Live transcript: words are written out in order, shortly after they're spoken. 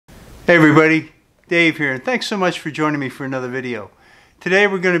Hey everybody, Dave here, and thanks so much for joining me for another video. Today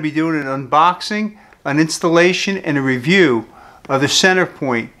we're going to be doing an unboxing, an installation, and a review of the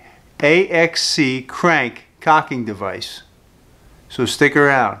CenterPoint AXCCRANK cocking device. So stick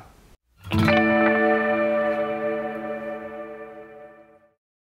around.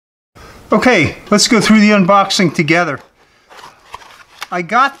 Okay, let's go through the unboxing together. I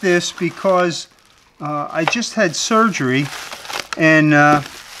got this because I just had surgery and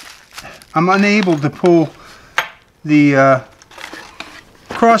I'm unable to pull the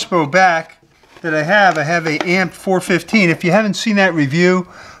Crossbow back that I have. I have a AMP 415. If you haven't seen that review,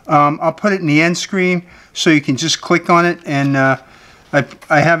 I'll put it in the end screen so you can just click on it, and I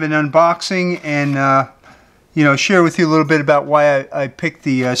have an unboxing and share with you a little bit about why I picked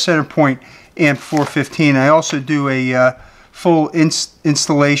the CenterPoint AMP 415. I also do a full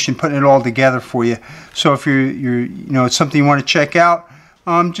installation, putting it all together for you. So if it's something you want to check out,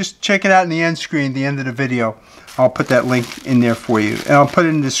 just check it out in the end screen at the end of the video. I'll put that link in there for you, and I'll put it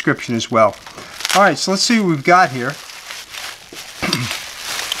in the description as well. Alright, so let's see what we've got here.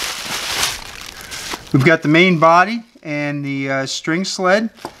 We've got the main body and the string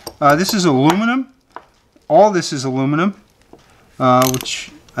sled. This is aluminum. All this is aluminum,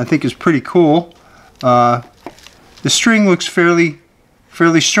 which I think is pretty cool. The string looks fairly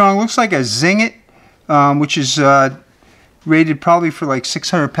strong. Looks like a Zing It, which is rated probably for like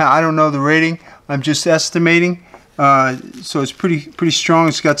 600 pounds. I don't know the rating. I'm just estimating. So it's pretty strong.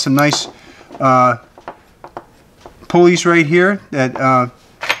 It's got some nice pulleys right here that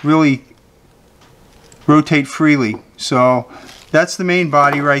really rotate freely. So that's the main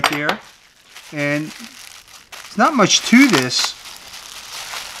body right there. And there's not much to this.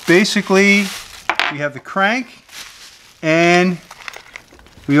 Basically, we have the crank, and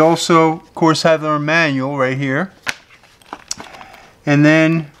we also, of course, have our manual right here. And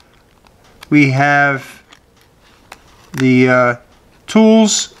then we have the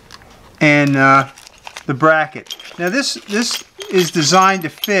tools and the bracket. Now this is designed to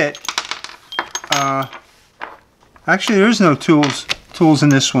fit. Actually, there is no tools in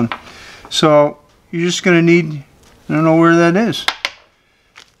this one. So you're just going to need, I don't know where that is.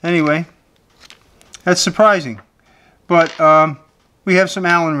 Anyway, that's surprising. But we have some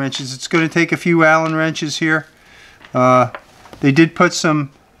Allen wrenches. It's going to take a few Allen wrenches here. They did put some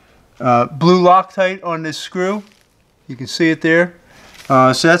blue Loctite on this screw. You can see it there.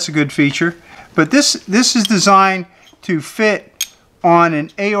 So that's a good feature. But this is designed to fit on an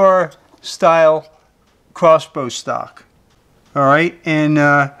AR style crossbow stock. Alright, and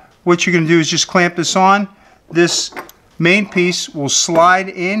what you're going to do is just clamp this on. This main piece will slide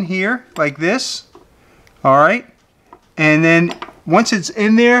in here like this. Alright, and then once it's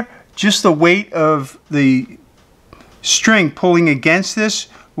in there, just the weight of the string pulling against this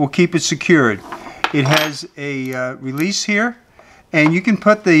will keep it secured. It has a release here, and you can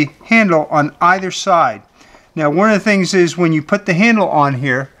put the handle on either side. Now, one of the things is when you put the handle on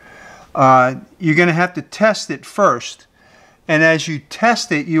here, you're going to have to test it first. And as you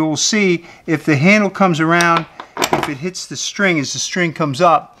test it, you will see if the handle comes around, if it hits the string as the string comes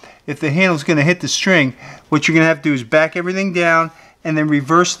up. If the handle is going to hit the string, what you're going to have to do is back everything down and then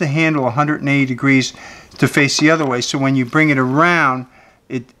reverse the handle 180 degrees to face the other way. So when you bring it around,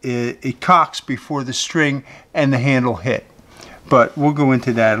 it cocks before the string and the handle hit. But we'll go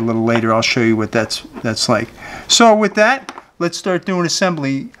into that a little later. I'll show you what that's like. So with that, let's start doing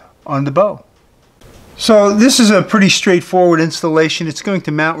assembly on the bow. So this is a pretty straightforward installation. It's going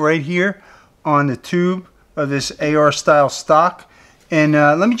to mount right here on the tube of this AR style stock. And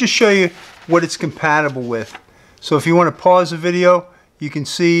let me just show you what it's compatible with. So if you want to pause the video, you can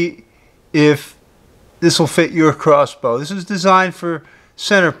see if this will fit your crossbow. This is designed for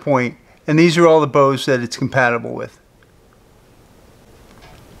CenterPoint, and these are all the bows that it's compatible with.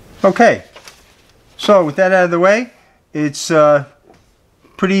 Okay, so with that out of the way, it's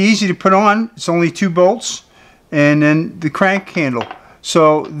pretty easy to put on. It's only 2 bolts and then the crank handle.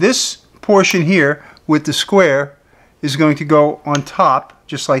 So this portion here with the square is going to go on top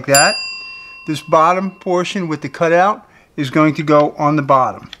just like that. This bottom portion with the cutout is going to go on the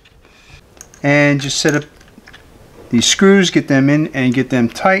bottom. And just set up these screws, get them in and get them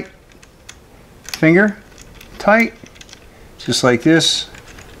tight. Finger tight, just like this.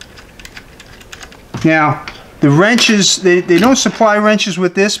 Now the wrenches, they don't supply wrenches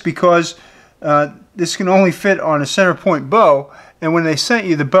with this because this can only fit on a CenterPoint bow, and when they sent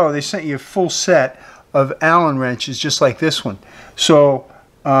you the bow, they sent you a full set of Allen wrenches just like this one. So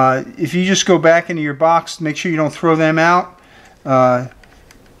if you just go back into your box, make sure you don't throw them out.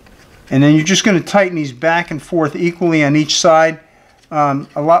 And then you're just going to tighten these back and forth equally on each side.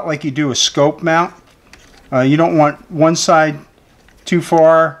 a lot like you do a scope mount. You don't want one side too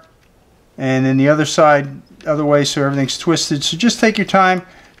far and then the other side other way so everything's twisted. So just take your time,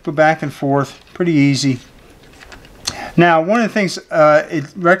 go back and forth, pretty easy. Now, one of the things it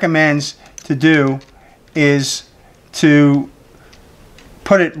recommends to do is to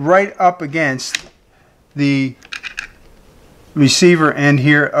put it right up against the receiver end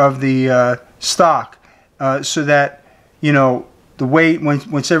here of the stock, so that, you know, the weight,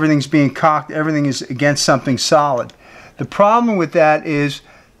 once everything's being cocked, everything is against something solid. The problem with that is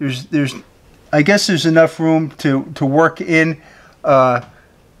I guess there's enough room to work in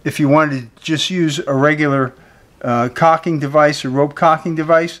if you wanted to just use a regular cocking device or rope cocking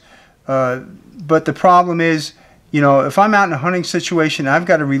device. But the problem is, you know, if I'm out in a hunting situation, I've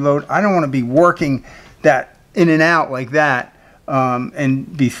got to reload. I don't want to be working that in and out like that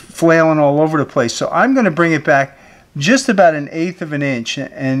and be flailing all over the place. So I'm going to bring it back just about 1/8 of an inch.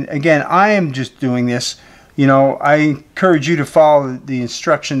 And again, I am just doing this. You know, I encourage you to follow the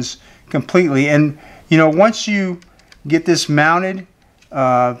instructions completely. And, you know, once you get this mounted,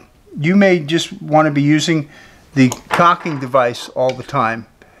 you may just want to be using the cocking device all the time.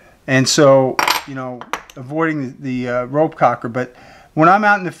 And so, you know, avoiding the rope cocker. But when I'm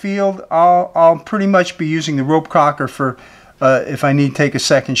out in the field, I'll pretty much be using the rope cocker for if I need to take a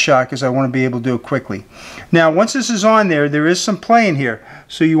second shot, because I want to be able to do it quickly. Now, once this is on there, there is some play in here.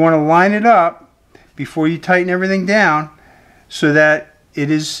 So you want to line it up before you tighten everything down so that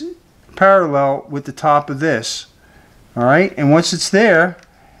it is parallel with the top of this. All right, and once it's there,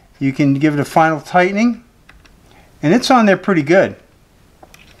 you can give it a final tightening, and it's on there pretty good.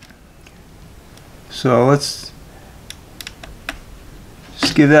 So let's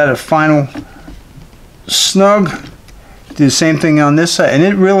just give that a final snug. Do the same thing on this side, and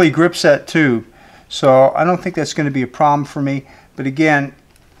it really grips that tube. So I don't think that's going to be a problem for me. But again,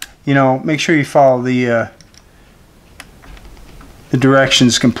 you know, make sure you follow the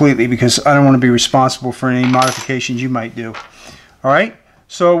directions completely, because I don't want to be responsible for any modifications you might do. All right.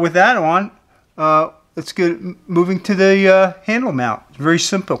 So with that on, let's get moving to the handle mount. It's very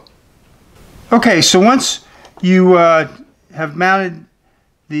simple. Okay, so once you have mounted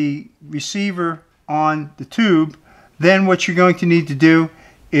the receiver on the tube, then what you're going to need to do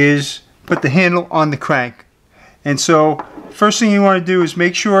is put the handle on the crank. And so first thing you want to do is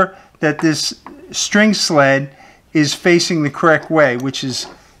make sure that this string sled is facing the correct way, which is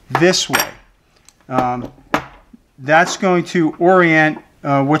this way. That's going to orient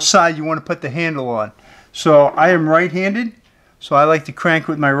which side you want to put the handle on. So I am right-handed, so I like to crank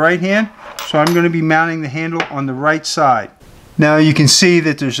with my right hand. So I'm going to be mounting the handle on the right side. Now you can see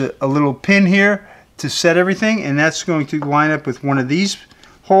that there's a little pin here to set everything, and that's going to line up with one of these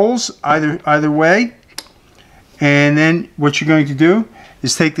holes either way. And then what you're going to do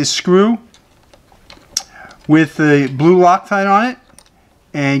is take this screw with the blue Loctite on it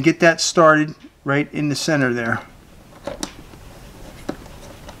and get that started right in the center there.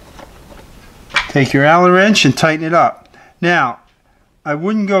 Take your Allen wrench and tighten it up. Now, I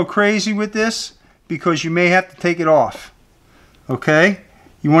wouldn't go crazy with this because you may have to take it off. Okay?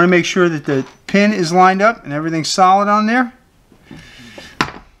 You want to make sure that the pin is lined up and everything's solid on there.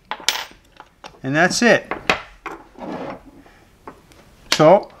 And that's it.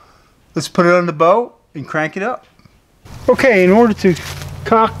 So, let's put it on the bow and crank it up. Okay, in order to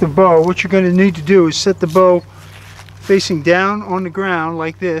cock the bow, what you're going to need to do is set the bow facing down on the ground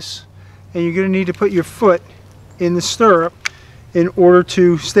like this, and you're going to need to put your foot in the stirrup in order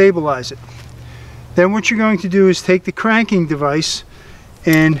to stabilize it. Then what you're going to do is take the cranking device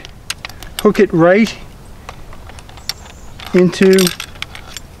and hook it right into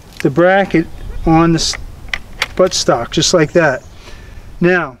the bracket on the buttstock, just like that.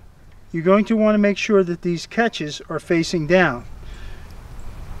 Now, you're going to want to make sure that these catches are facing down.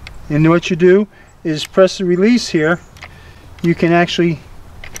 And what you do is press the release here. You can actually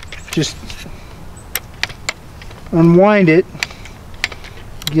just unwind it,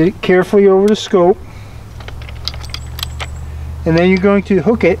 get it carefully over the scope, and then you're going to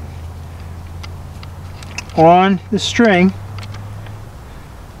hook it on the string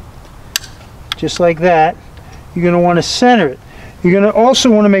just like that. You're going to want to center it. You're going to also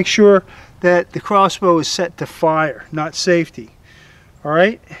want to make sure that the crossbow is set to fire, not safety.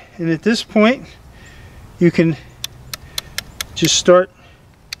 Alright, and at this point you can just start,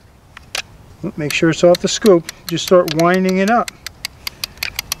 make sure it's off the scope, just start winding it up.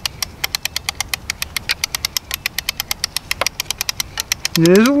 And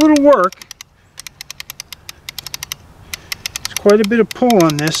it is a little work. There's quite a bit of pull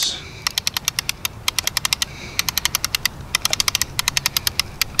on this.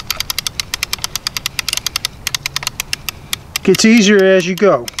 gets easier as you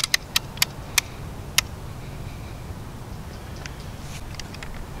go.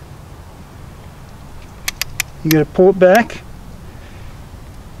 You got to pull it back.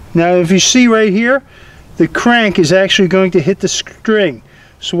 Now if you see right here, the crank is actually going to hit the string.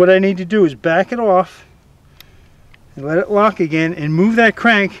 So what I need to do is back it off and let it lock again and move that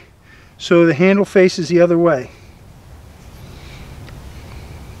crank so the handle faces the other way.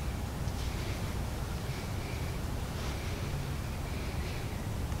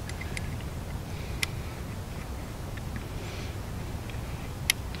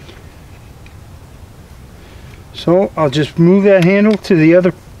 So I'll just move that handle to the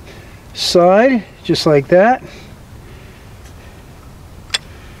other side, just like that.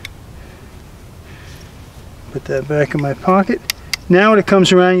 Put that back in my pocket. Now when it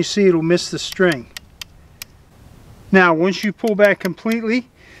comes around, you see it'll miss the string. Now once you pull back completely,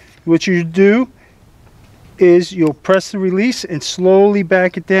 what you do is you'll press the release and slowly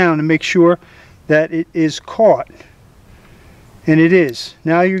back it down to make sure that it is caught. And it is.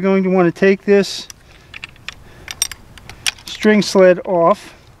 Now you're going to want to take this string sled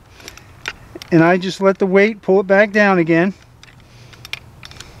off, and I just let the weight pull it back down again.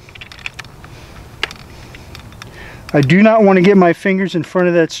 I do not want to get my fingers in front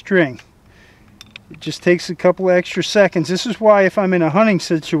of that string. It just takes a couple extra seconds. This is why if I'm in a hunting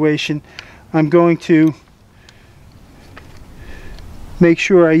situation, I'm going to make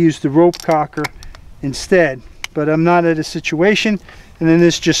sure I use the rope cocker instead. But I'm not at a situation, and then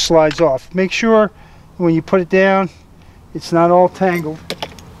this just slides off. Make sure when you put it down, it's not all tangled,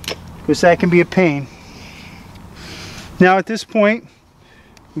 because that can be a pain. Now at this point,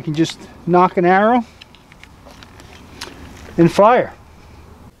 we can just knock an arrow and fire.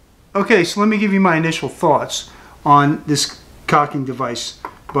 Okay, so let me give you my initial thoughts on this cocking device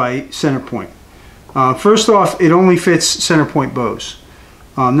by CenterPoint. First off, it only fits CenterPoint bows.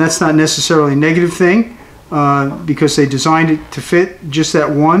 That's not necessarily a negative thing, because they designed it to fit just that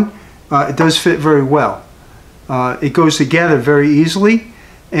one. It does fit very well. It goes together very easily,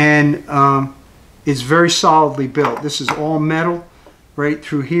 and it's very solidly built. This is all metal right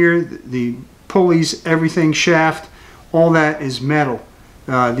through here. The pulleys, everything, shaft, all that is metal.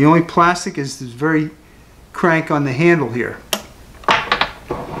 The only plastic is this very crank on the handle here.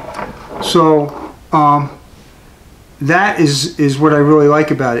 So that is what I really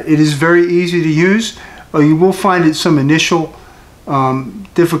like about it. It is very easy to use. You will find it some initial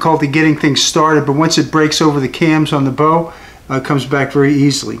difficulty getting things started, but once it breaks over the cams on the bow, it comes back very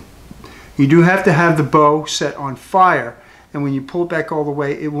easily. You do have to have the bow set on fire, and when you pull it back all the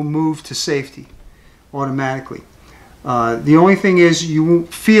way, it will move to safety automatically. The only thing is you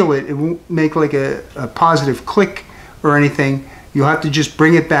won't feel it. It won't make like a positive click or anything. You'll have to just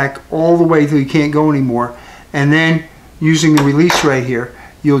bring it back all the way till you can't go anymore, and then using the release right here,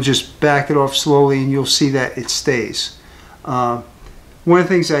 you'll just back it off slowly and you'll see that it stays. One of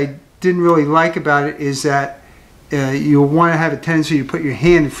the things I didn't really like about it is that you'll want to have a tendency to put your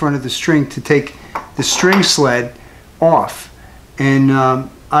hand in front of the string to take the string sled off, and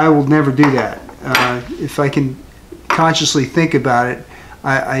I will never do that. If I can consciously think about it,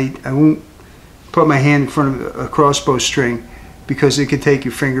 I won't put my hand in front of a crossbow string, because it could take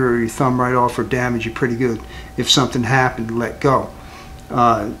your finger or your thumb right off or damage you pretty good if something happened to let go.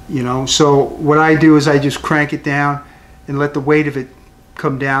 You know, so what I do is I just crank it down and let the weight of it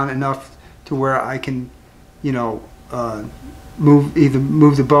come down enough to where I can, you know, either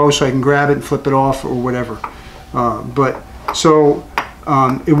move the bow so I can grab it and flip it off or whatever.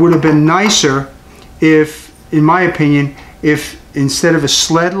 It would have been nicer if, in my opinion, if instead of a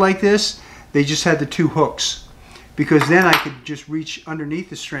sled like this, they just had the two hooks, because then I could just reach underneath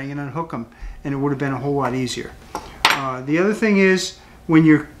the string and unhook them, and it would have been a whole lot easier. The other thing is, when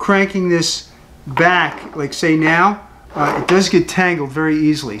you're cranking this back, like say now, it does get tangled very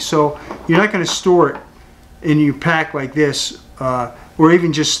easily. So you're not going to store it in your pack like this, or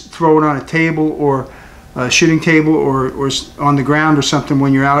even just throw it on a table or a shooting table or on the ground or something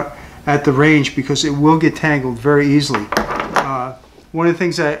when you're out at the range, because it will get tangled very easily. One of the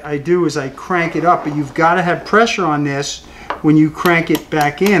things I do is I crank it up, but you've got to have pressure on this when you crank it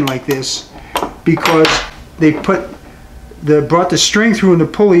back in like this, because they brought the string through and the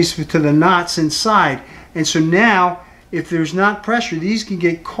pulleys to the knots inside, and so now if there's not pressure, these can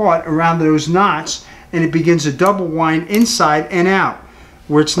get caught around those knots, and it begins a double wind inside and out,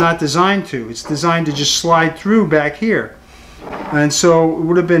 where it's not designed to. It's designed to just slide through back here. And so it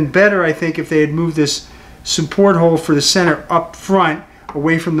would have been better, I think, if they had moved this support hole for the center up front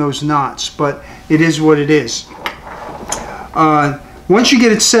away from those knots, but it is what it is. Once you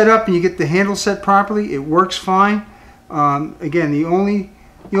get it set up and you get the handle set properly, it works fine. Again, the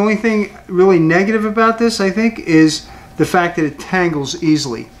only thing really negative about this, I think, is the fact that it tangles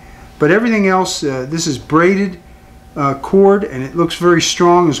easily. But everything else, this is braided cord, and it looks very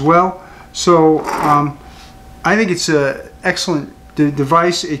strong as well. So I think it's an excellent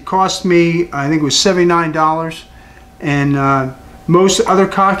device. It cost me, I think it was $79, and most other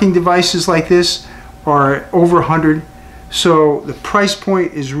cocking devices like this are over $100. So the price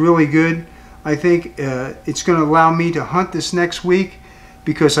point is really good. I think it's going to allow me to hunt this next week,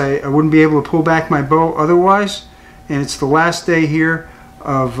 because I wouldn't be able to pull back my bow otherwise. And it's the last day here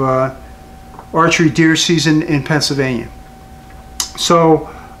of archery deer season in Pennsylvania. So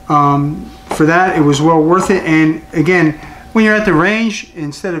for that, it was well worth it. And again, when you're at the range,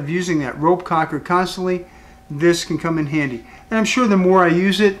 instead of using that rope cocker constantly, this can come in handy. And I'm sure the more I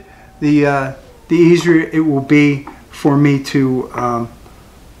use it, the easier it will be for me to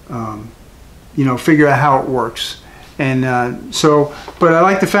you know, figure out how it works. And but I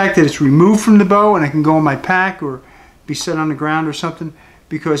like the fact that it's removed from the bow, and I can go in my pack or be set on the ground or something,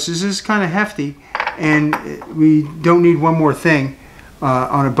 because this is kind of hefty, and we don't need one more thing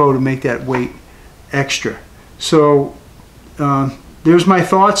on a bow to make that weight extra. So there's my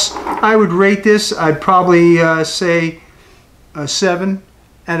thoughts. I would rate this, I'd probably say a 7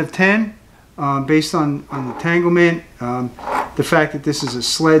 out of 10 based on entanglement, the fact that this is a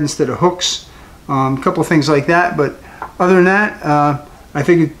sled instead of hooks, a couple of things like that. But other than that, I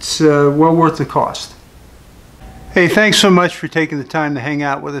think it's well worth the cost. Hey, thanks so much for taking the time to hang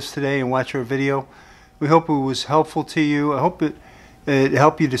out with us today and watch our video. We hope it was helpful to you. I hope it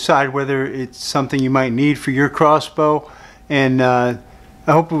helped you decide whether it's something you might need for your crossbow. And I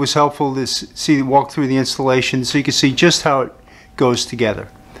hope it was helpful to walk through the installation so you can see just how it goes together.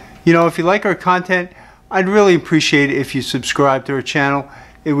 You know, if you like our content, I'd really appreciate it if you subscribe to our channel.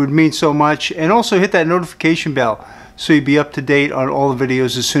 It would mean so much. And also hit that notification bell so you'd be up to date on all the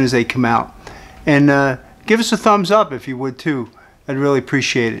videos as soon as they come out. And give us a thumbs up if you would too. I'd really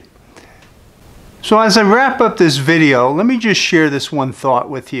appreciate it. So as I wrap up this video, let me just share this one thought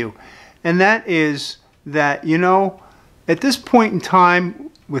with you. And that is that, you know, at this point in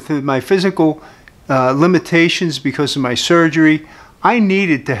time, with my physical limitations because of my surgery, I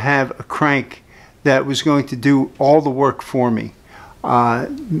needed to have a crank that was going to do all the work for me. I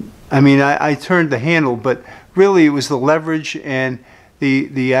mean, I turned the handle, but really it was the leverage and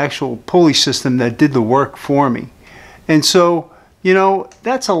the actual pulley system that did the work for me. And so, you know,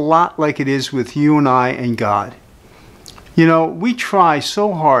 that's a lot like it is with you and I and God. You know, we try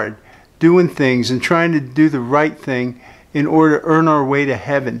so hard doing things and trying to do the right thing in order to earn our way to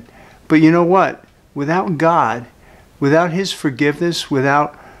heaven. But you know what? Without God, without His forgiveness,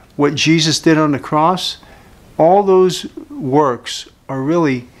 without what Jesus did on the cross, all those works are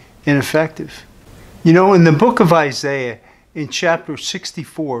really ineffective. You know, in the book of Isaiah, in chapter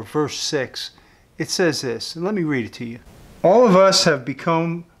 64, verse 6, it says this, and let me read it to you. All of us have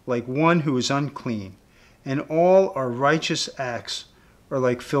become like one who is unclean, and all our righteous acts are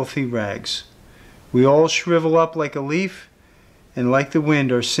like filthy rags. We all shrivel up like a leaf, and like the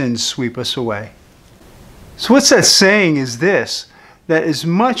wind our sins sweep us away. So what's that saying is this, that as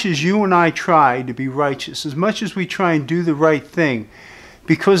much as you and I try to be righteous, as much as we try and do the right thing,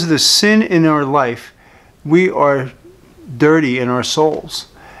 because of the sin in our life, we are dirty in our souls.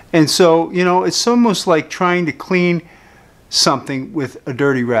 And so, you know, it's almost like trying to clean something with a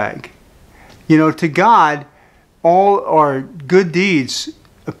dirty rag. You know, to God, all our good deeds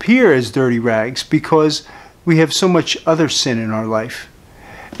appear as dirty rags because we have so much other sin in our life.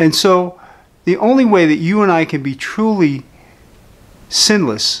 And so the only way that you and I can be truly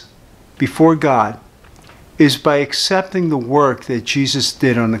sinless before God is by accepting the work that Jesus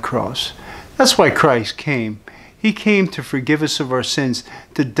did on the cross. That's why Christ came. He came to forgive us of our sins,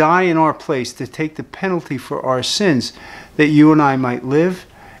 to die in our place, to take the penalty for our sins, that you and I might live,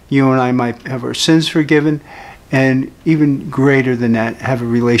 you and I might have our sins forgiven, and even greater than that, have a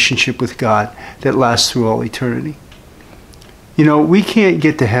relationship with God that lasts through all eternity. You know, we can't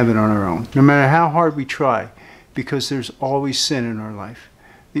get to heaven on our own, no matter how hard we try, because there's always sin in our life.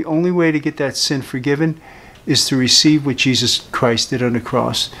 The only way to get that sin forgiven is to receive what Jesus Christ did on the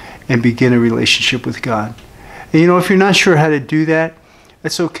cross and begin a relationship with God. And you know, if you're not sure how to do that,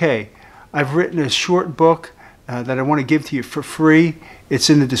 that's okay. I've written a short book that I want to give to you for free. It's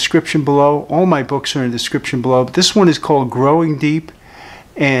in the description below. All my books are in the description below. But this one is called Growing Deep,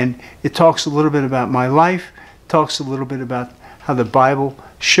 and it talks a little bit about my life, talks a little bit about how the Bible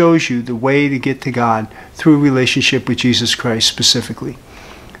shows you the way to get to God through a relationship with Jesus Christ specifically.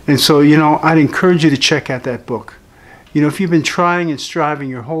 And so, you know, I'd encourage you to check out that book. You know, if you've been trying and striving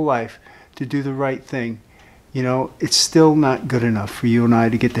your whole life to do the right thing, you know, it's still not good enough for you and I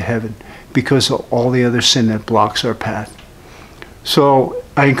to get to heaven because of all the other sin that blocks our path. So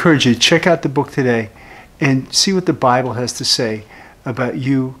I encourage you to check out the book today and see what the Bible has to say about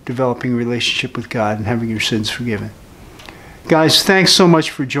you developing a relationship with God and having your sins forgiven. Guys, thanks so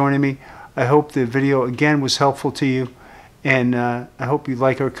much for joining me. I hope the video again was helpful to you, and I hope you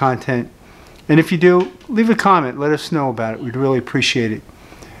like our content. And if you do, leave a comment. Let us know about it. We'd really appreciate it.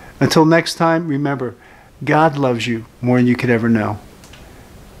 Until next time, remember, God loves you more than you could ever know.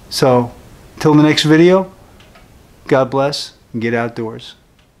 So, till the next video, God bless and get outdoors.